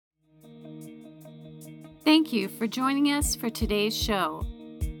Thank you for joining us for today's show.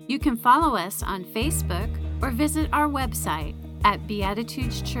 You can follow us on Facebook or visit our website at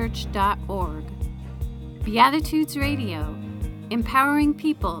beatitudeschurch.org. Beatitudes Radio, empowering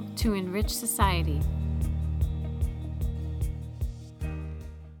people to enrich society.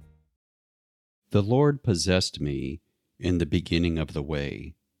 The Lord possessed me in the beginning of the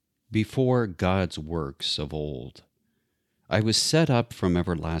way, before God's works of old. I was set up from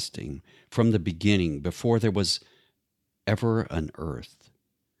everlasting, from the beginning, before there was ever an earth.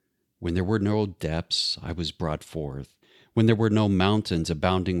 When there were no depths, I was brought forth, when there were no mountains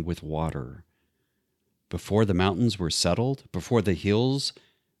abounding with water. Before the mountains were settled, before the hills,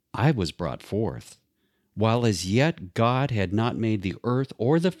 I was brought forth, while as yet God had not made the earth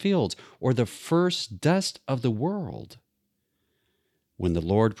or the fields or the first dust of the world. When the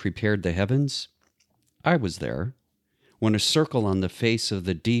Lord prepared the heavens, I was there. When a circle on the face of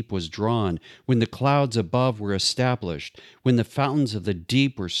the deep was drawn, when the clouds above were established, when the fountains of the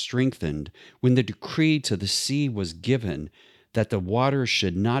deep were strengthened, when the decree to the sea was given that the waters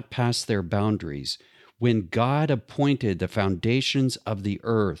should not pass their boundaries, when God appointed the foundations of the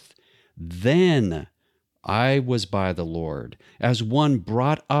earth, then I was by the Lord, as one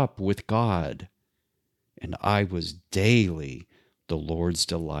brought up with God, and I was daily the Lord's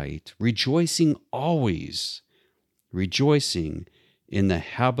delight, rejoicing always, rejoicing in the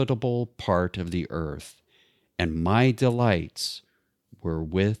habitable part of the earth, and my delights were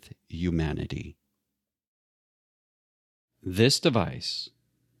with humanity. This device,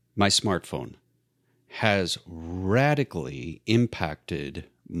 my smartphone, has radically impacted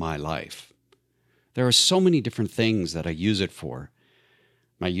my life. There are so many different things that I use it for.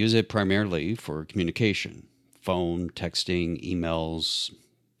 I use it primarily for communication, phone, texting, emails.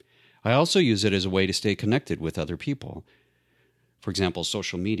 I also use it as a way to stay connected with other people. For example,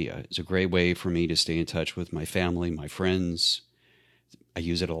 social media is a great way for me to stay in touch with my family, my friends. I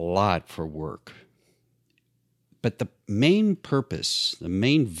use it a lot for work. But the main purpose, the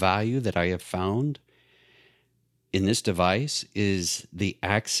main value that I have found in this device is the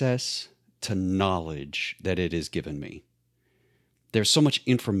access to knowledge that it has given me. There's so much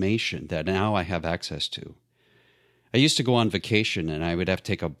information that now I have access to. I used to go on vacation and I would have to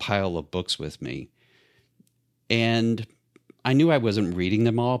take a pile of books with me. And I knew I wasn't reading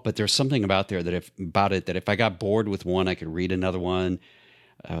them all, but there's something about it that if I got bored with one, I could read another one.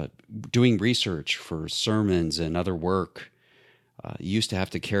 Doing research for sermons and other work, used to have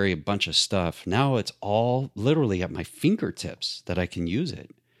to carry a bunch of stuff. Now it's all literally at my fingertips that I can use it.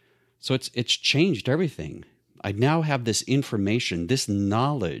 So it's changed everything. I now have this information, this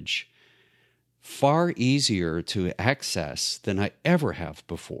knowledge, far easier to access than I ever have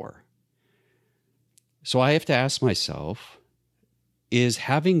before. So I have to ask myself, is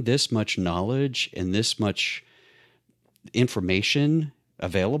having this much knowledge and this much information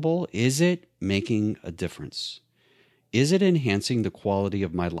available, is it making a difference? Is it enhancing the quality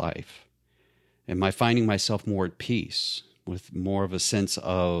of my life? Am I finding myself more at peace, with more of a sense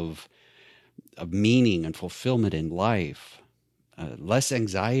of meaning and fulfillment in life, less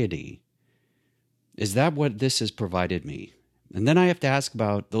anxiety? Is that what this has provided me? And then I have to ask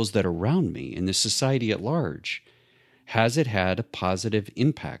about those that are around me in the society at large. Has it had a positive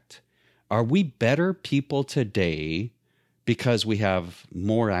impact? Are we better people today because we have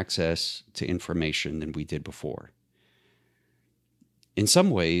more access to information than we did before? In some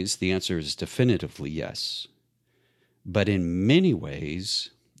ways, the answer is definitively yes. But in many ways,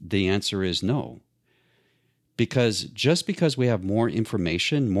 the answer is no. Because just because we have more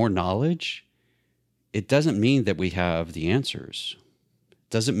information, more knowledge, it doesn't mean that we have the answers. It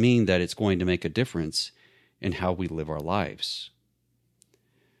doesn't mean that it's going to make a difference in how we live our lives.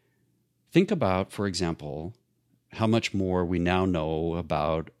 Think about, for example, how much more we now know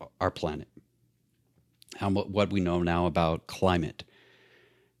about our planet, what we know now about climate.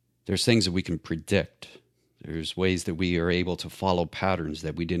 There's things that we can predict. There's ways that we are able to follow patterns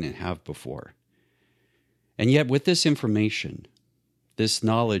that we didn't have before. And yet with this information, this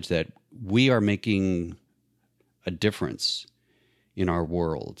knowledge that we are making a difference in our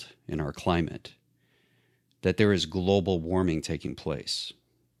world, in our climate, that there is global warming taking place.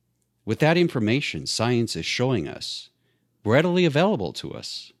 With that information, science is showing us, readily available to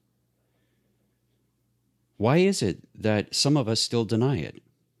us. Why is it that some of us still deny it?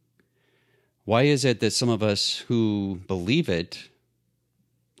 Why is it that some of us who believe it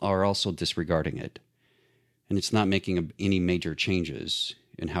are also disregarding it? And it's not making any major changes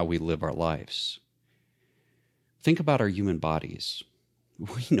in how we live our lives. Think about our human bodies.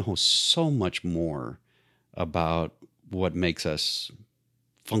 We know so much more about what makes us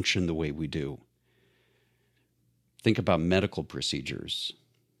function the way we do. Think about medical procedures.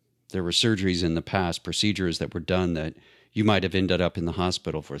 There were surgeries in the past, procedures that were done that you might have ended up in the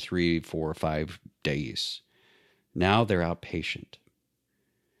hospital for 3, 4, 5 days. Now they're outpatient.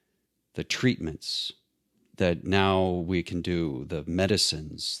 The treatments that now we can do, the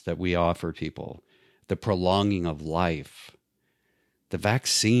medicines that we offer people, the prolonging of life, the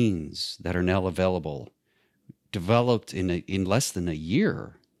vaccines that are now available, developed in less than a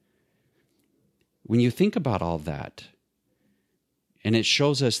year. When you think about all that, and it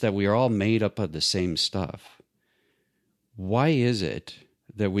shows us that we are all made up of the same stuff, why is it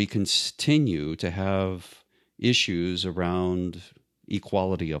that we continue to have issues around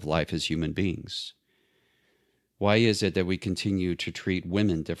equality of life as human beings? Why is it that we continue to treat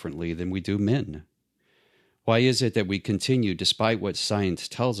women differently than we do men? Why is it that we continue, despite what science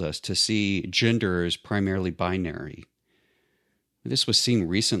tells us, to see gender as primarily binary? This was seen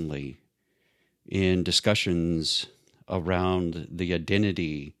recently in discussions around the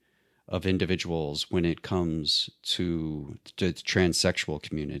identity of individuals when it comes to the transsexual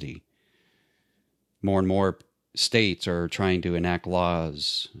community. More and more states are trying to enact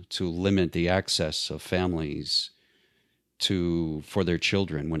laws to limit the access of families for their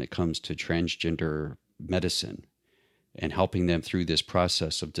children when it comes to transgender medicine and helping them through this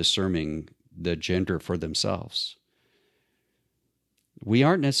process of discerning the gender for themselves. We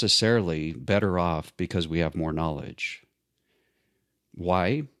aren't necessarily better off because we have more knowledge.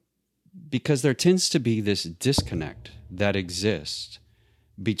 Why? Because there tends to be this disconnect that exists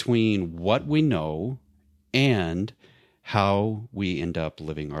between what we know and how we end up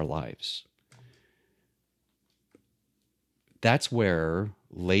living our lives. That's where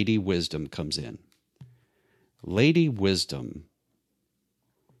Lady Wisdom comes in. Lady Wisdom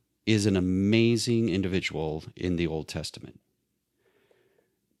is an amazing individual in the Old Testament.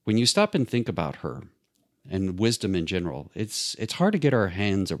 When you stop and think about her and wisdom in general, it's hard to get our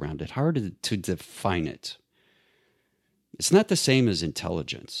hands around it, hard to define it. It's not the same as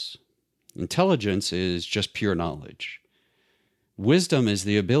intelligence. Intelligence is just pure knowledge. Wisdom is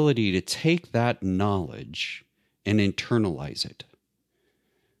the ability to take that knowledge and internalize it,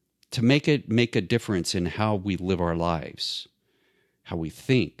 to make it make a difference in how we live our lives, how we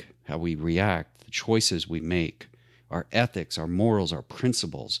think, how we react, the choices we make, our ethics, our morals, our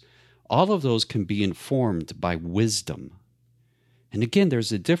principles. All of those can be informed by wisdom. And again,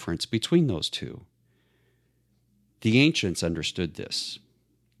 there's a difference between those two. The ancients understood this.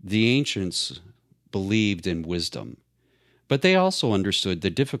 The ancients believed in wisdom, but they also understood the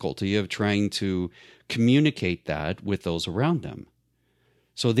difficulty of trying to communicate that with those around them.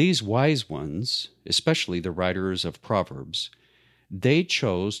 So these wise ones, especially the writers of Proverbs, they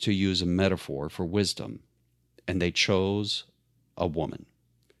chose to use a metaphor for wisdom, and they chose a woman.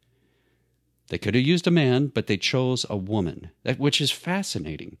 They could have used a man, but they chose a woman, which is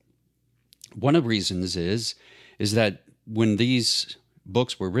fascinating. One of the reasons is that when these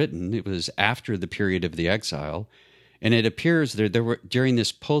books were written, it was after the period of the exile, and it appears there were, during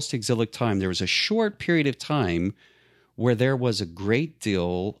this post-exilic time, there was a short period of time where there was a great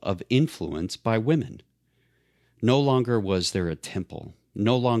deal of influence by women. No longer was there a temple.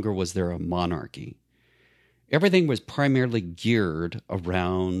 No longer was there a monarchy. Everything was primarily geared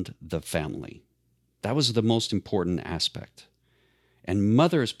around the family. That was the most important aspect. And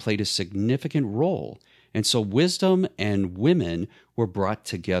mothers played a significant role. And so wisdom and women were brought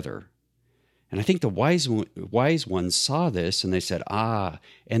together. And I think the wise ones saw this and they said,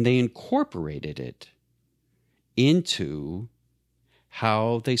 and they incorporated it into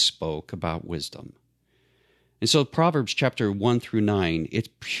how they spoke about wisdom. And so Proverbs chapter 1 through 9, it's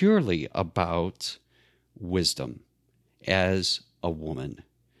purely about wisdom as a woman,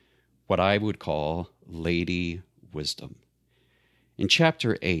 what I would call Lady Wisdom. In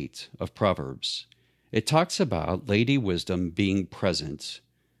chapter 8 of Proverbs, it talks about Lady Wisdom being present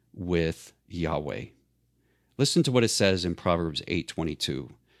with Yahweh. Listen to what it says in Proverbs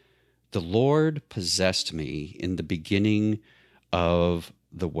 8:22. The Lord possessed me in the beginning of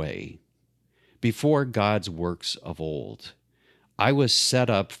the way, before God's works of old. I was set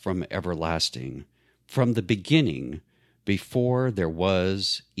up from everlasting, from the beginning, before there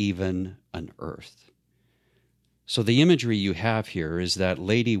was even an earth. So the imagery you have here is that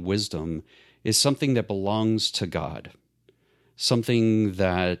Lady Wisdom is something that belongs to God, something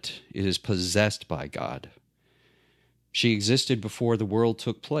that is possessed by God. She existed before the world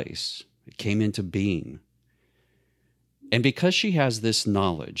took place. It came into being. And because she has this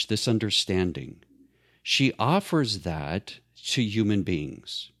knowledge, this understanding, she offers that to human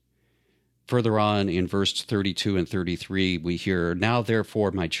beings. Further on in verse 32 and 33, we hear, "Now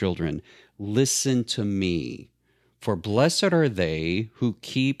therefore, my children, listen to me, For blessed are they who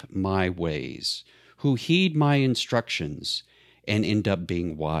keep my ways, who heed my instructions, and end up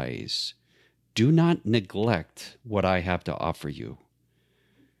being wise. Do not neglect what I have to offer you.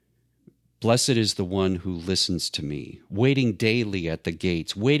 Blessed is the one who listens to me, waiting daily at the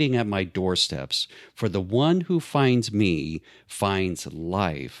gates, waiting at my doorsteps. For the one who finds me finds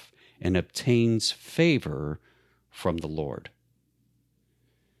life and obtains favor from the Lord.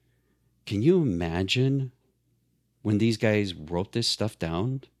 Can you imagine when these guys wrote this stuff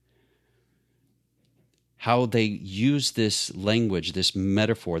down? How they use this language, this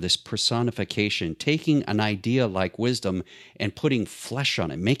metaphor, this personification, taking an idea like wisdom and putting flesh on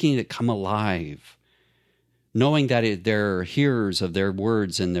it, making it come alive, knowing that their hearers of their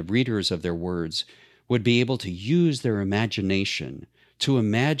words and the readers of their words would be able to use their imagination to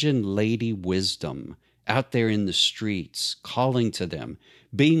imagine Lady Wisdom out there in the streets, calling to them,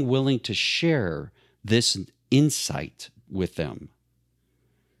 being willing to share this insight with them.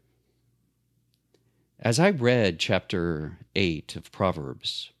 As I read chapter 8 of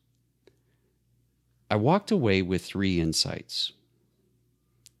Proverbs, I walked away with 3 insights.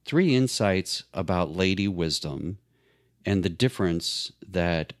 3 insights about Lady Wisdom and the difference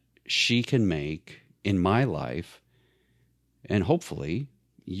that she can make in my life and hopefully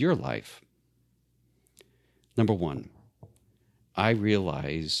your life. Number 1, I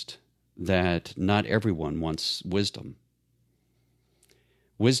realized that not everyone wants wisdom.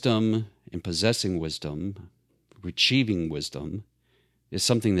 Wisdom and possessing wisdom, achieving wisdom, is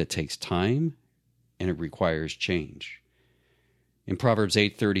something that takes time and it requires change. In Proverbs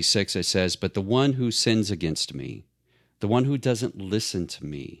 8:36 it says, "But the one who sins against me, the one who doesn't listen to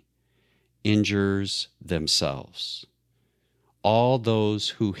me, injures themselves. All those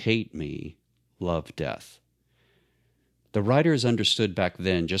who hate me love death." The writers understood back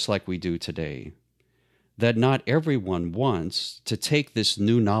then, just like we do today, that not everyone wants to take this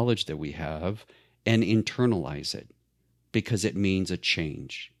new knowledge that we have and internalize it, because it means a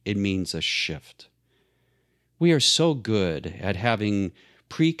change. It means a shift. We are so good at having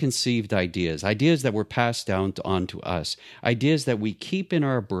preconceived ideas that were passed down on to us, ideas that we keep in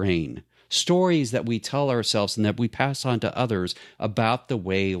our brain, stories that we tell ourselves and that we pass on to others about the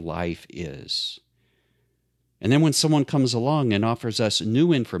way life is. And then when someone comes along and offers us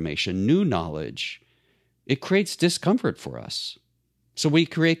new information, new knowledge, it creates discomfort for us. So we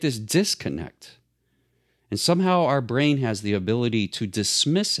create this disconnect. And somehow our brain has the ability to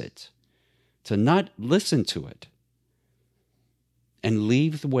dismiss it, to not listen to it, and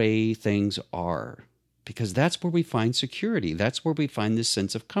leave the way things are. Because that's where we find security. That's where we find this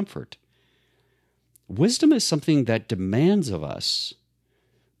sense of comfort. Wisdom is something that demands of us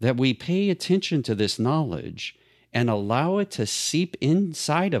that we pay attention to this knowledge and allow it to seep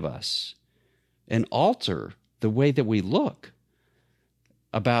inside of us and alter the way that we look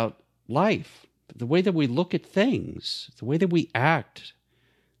about life, the way that we look at things, the way that we act,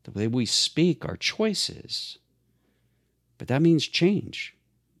 the way we speak, our choices. But that means change.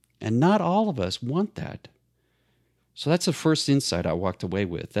 And not all of us want that. So that's the first insight I walked away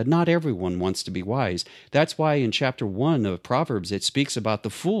with, that not everyone wants to be wise. That's why in chapter 1 of Proverbs, it speaks about the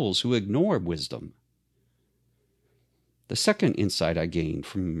fools who ignore wisdom. The second insight I gained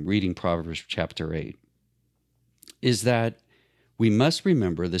from reading Proverbs chapter 8 is that we must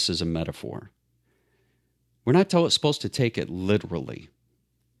remember this is a metaphor. We're not supposed to take it literally.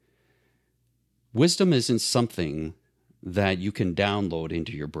 Wisdom isn't something that you can download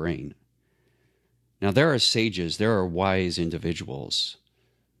into your brain. Now, there are sages, there are wise individuals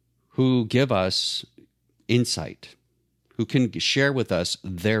who give us insight, who can share with us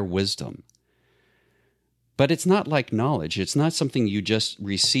their wisdom. But it's not like knowledge. It's not something you just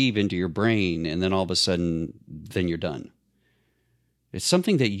receive into your brain and then all of a sudden, then you're done. It's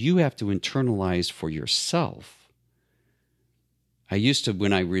something that you have to internalize for yourself. I used to,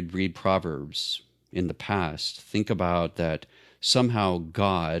 when I would read Proverbs in the past, think about that somehow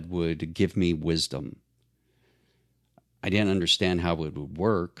God would give me wisdom. I didn't understand how it would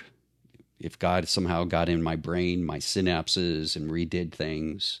work. If God somehow got in my brain, my synapses, and redid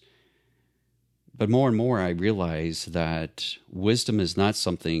things. But more and more I realize that wisdom is not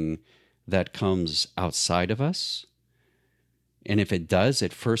something that comes outside of us. And if it does,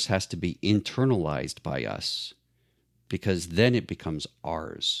 it first has to be internalized by us, because then it becomes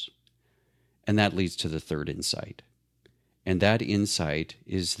ours. And that leads to the third insight. And that insight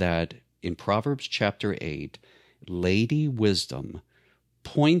is that in Proverbs chapter 8, Lady Wisdom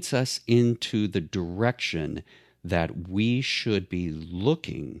points us into the direction that we should be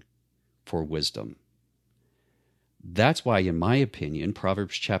looking for wisdom. That's why, in my opinion,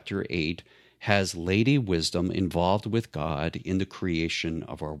 Proverbs chapter 8 has Lady Wisdom involved with God in the creation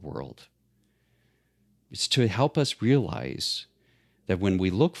of our world? It's to help us realize that when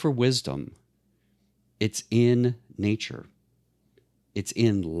we look for wisdom, it's in nature. It's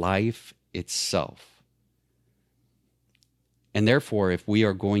in life itself. And therefore, if we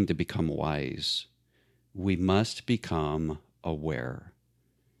are going to become wise, we must become aware.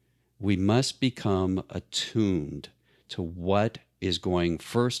 We must become attuned to what is going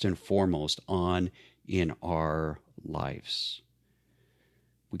first and foremost on in our lives.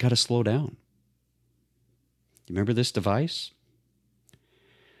 We got to slow down. You remember this device?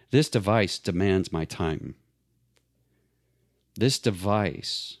 This device demands my time. This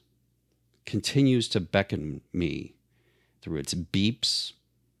device continues to beckon me through its beeps,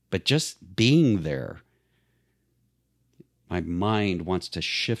 but just being there, my mind wants to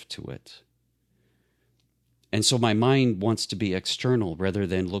shift to it. And so my mind wants to be external rather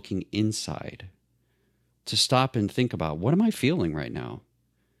than looking inside, to stop and think about, what am I feeling right now?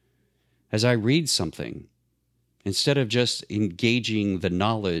 As I read something, instead of just engaging the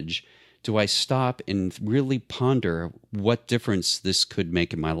knowledge, do I stop and really ponder what difference this could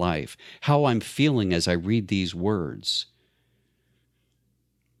make in my life, how I'm feeling as I read these words?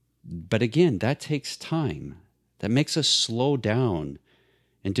 But again, that takes time. That makes us slow down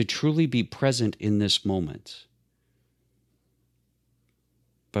and to truly be present in this moment.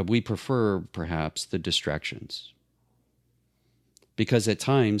 But we prefer, perhaps, the distractions. Because at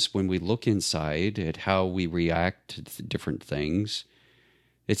times, when we look inside at how we react to different things,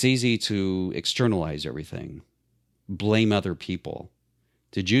 it's easy to externalize everything, blame other people.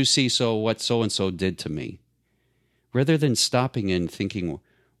 Did you see what so-and-so did to me? Rather than stopping and thinking,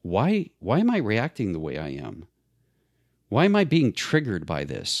 why am I reacting the way I am? Why am I being triggered by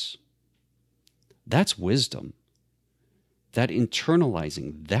this? That's wisdom. That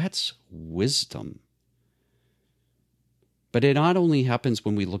internalizing, that's wisdom. But it not only happens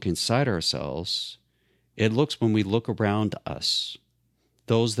when we look inside ourselves, it looks when we look around us,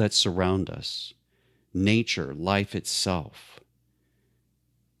 those that surround us, nature, life itself.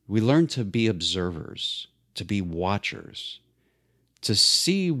 We learn to be observers, to be watchers, to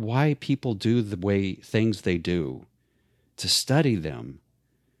see why people do the way things they do, to study them,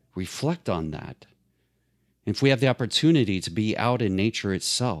 reflect on that. If we have the opportunity to be out in nature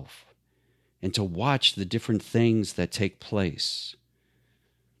itself and to watch the different things that take place,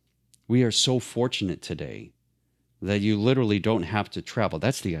 we are so fortunate today that you literally don't have to travel.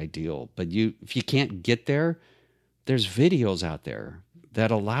 That's the ideal. But if you can't get there, there's videos out there that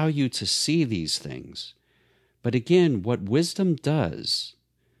allow you to see these things. But again, what wisdom does,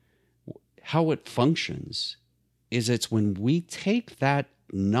 how it functions, is it's when we take that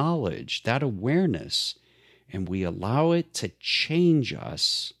knowledge, that awareness, and we allow it to change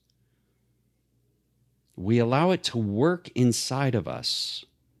us. We allow it to work inside of us.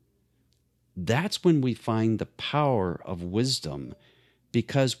 That's when we find the power of wisdom,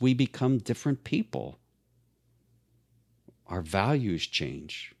 because we become different people. Our values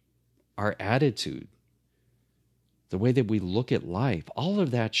change, our attitude, the way that we look at life, all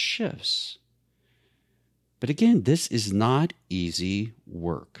of that shifts. But again, this is not easy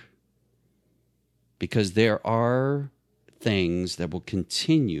work, because there are things that will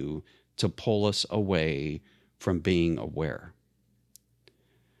continue to pull us away from being aware.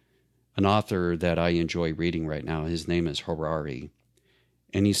 An author that I enjoy reading right now, his name is Harari,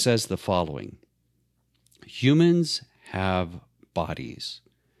 and he says the following: humans have bodies.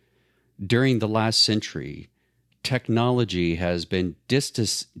 During the last century, technology has been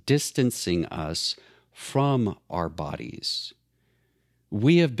distancing us from our bodies.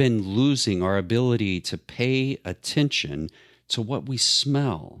 We have been losing our ability to pay attention to what we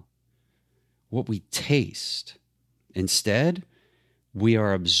smell, what we taste. Instead, we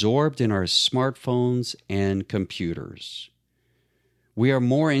are absorbed in our smartphones and computers. We are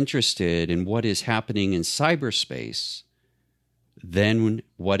more interested in what is happening in cyberspace than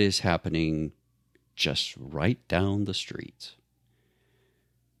what is happening just right down the street.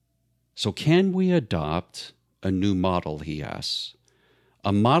 So can we adopt a new model, he asks?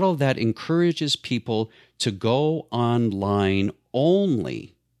 A model that encourages people to go online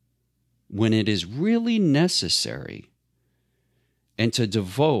only when it is really necessary, and to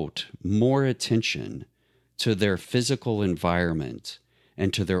devote more attention to their physical environment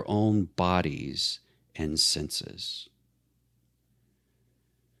and to their own bodies and senses.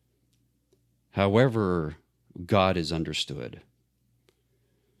 However God is understood,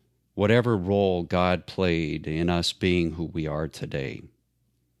 whatever role God played in us being who we are today,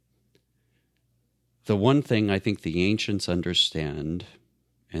 the one thing I think the ancients understand,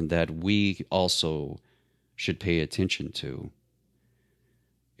 and that we also should pay attention to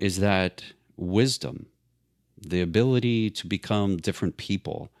is that wisdom, the ability to become different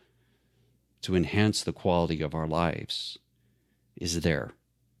people, to enhance the quality of our lives, is there.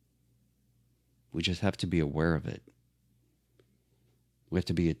 We just have to be aware of it. We have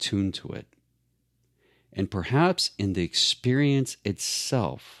to be attuned to it. And perhaps in the experience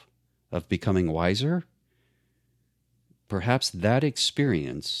itself of becoming wiser, perhaps that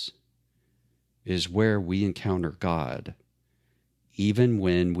experience is where we encounter God, even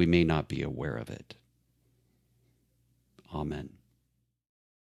when we may not be aware of it. Amen.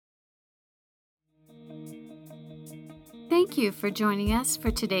 Thank you for joining us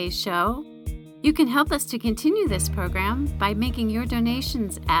for today's show. You can help us to continue this program by making your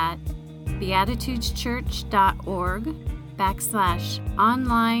donations at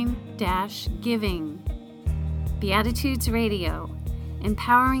beatitudeschurch.org/online-giving. Beatitudes Radio,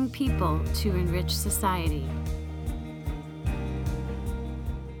 empowering people to enrich society.